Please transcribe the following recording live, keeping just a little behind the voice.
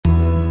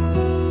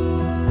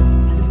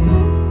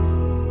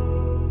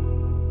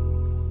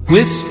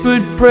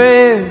whispered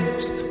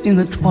prayers in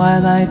the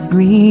twilight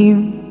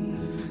gleam.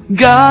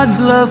 God's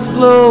love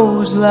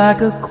flows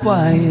like a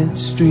quiet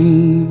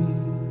stream.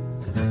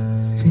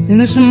 In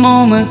this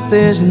moment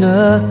there's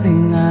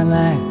nothing I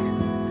lack.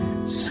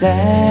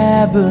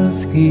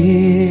 Sabbath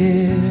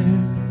here,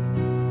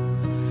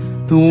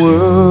 the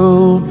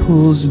world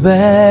pulls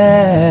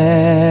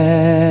back.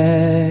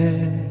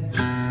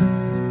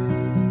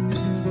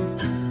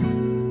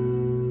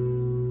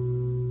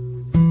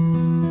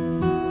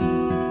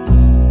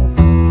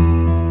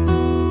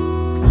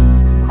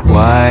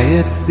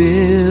 Quiet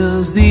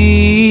fills the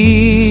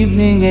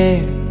evening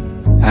air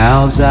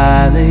as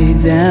I lay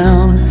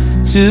down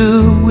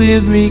to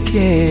every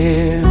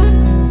care.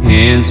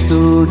 Hands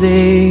still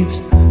dates,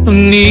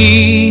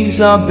 knees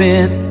are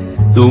bent,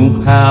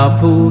 though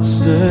power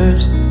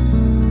stirs,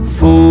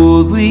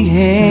 fold we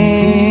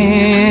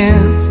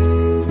hands.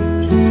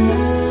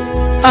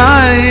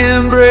 I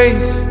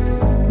embrace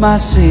my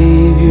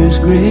Savior's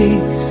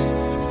grace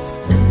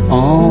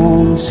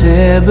on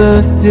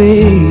Sabbath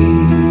day.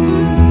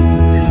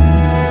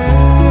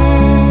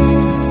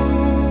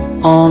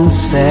 On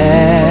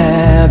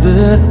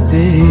Sabbath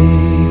day,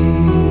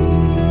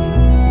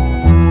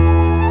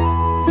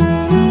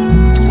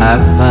 I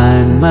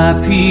find my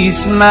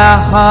peace, my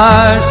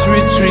heart's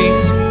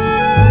retreat.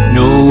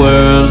 No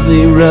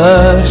worldly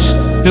rush,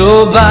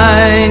 no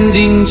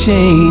binding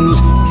chains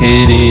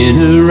can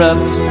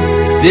interrupt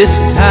this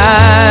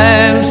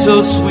time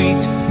so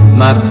sweet.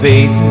 My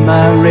faith,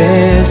 my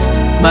rest,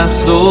 my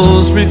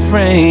soul's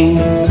refrain.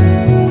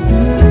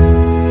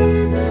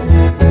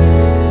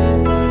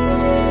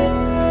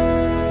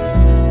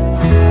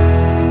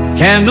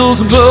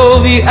 Candles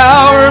glow, the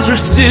hours are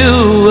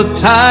still, a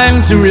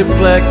time to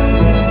reflect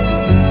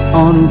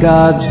on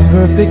God's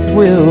perfect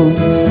will.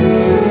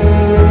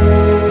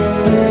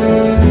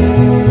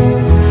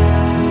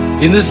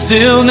 In the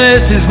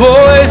stillness His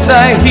voice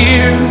I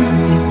hear.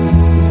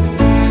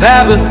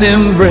 Sabbath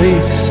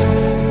embrace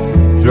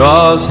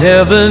draws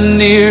heaven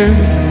near.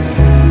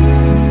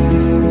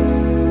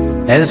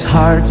 As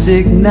hearts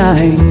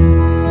ignite,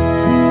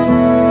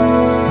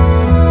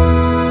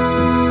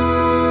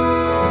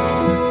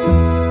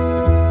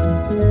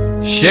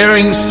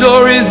 sharing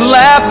stories,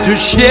 laughter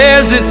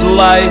shares its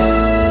light.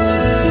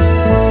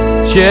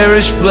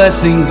 Cherish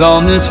blessings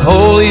on this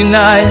holy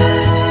night.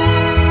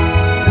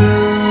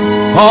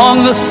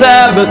 On the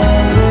Sabbath,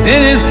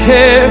 in His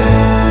care,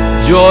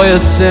 joy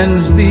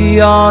ascends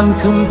beyond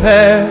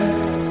compare.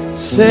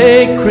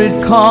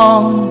 Sacred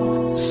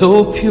calm,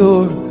 so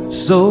pure,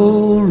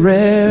 so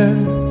rare.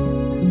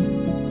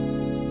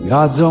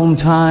 God's own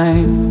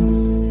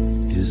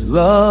time, His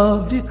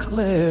love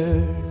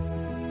declared.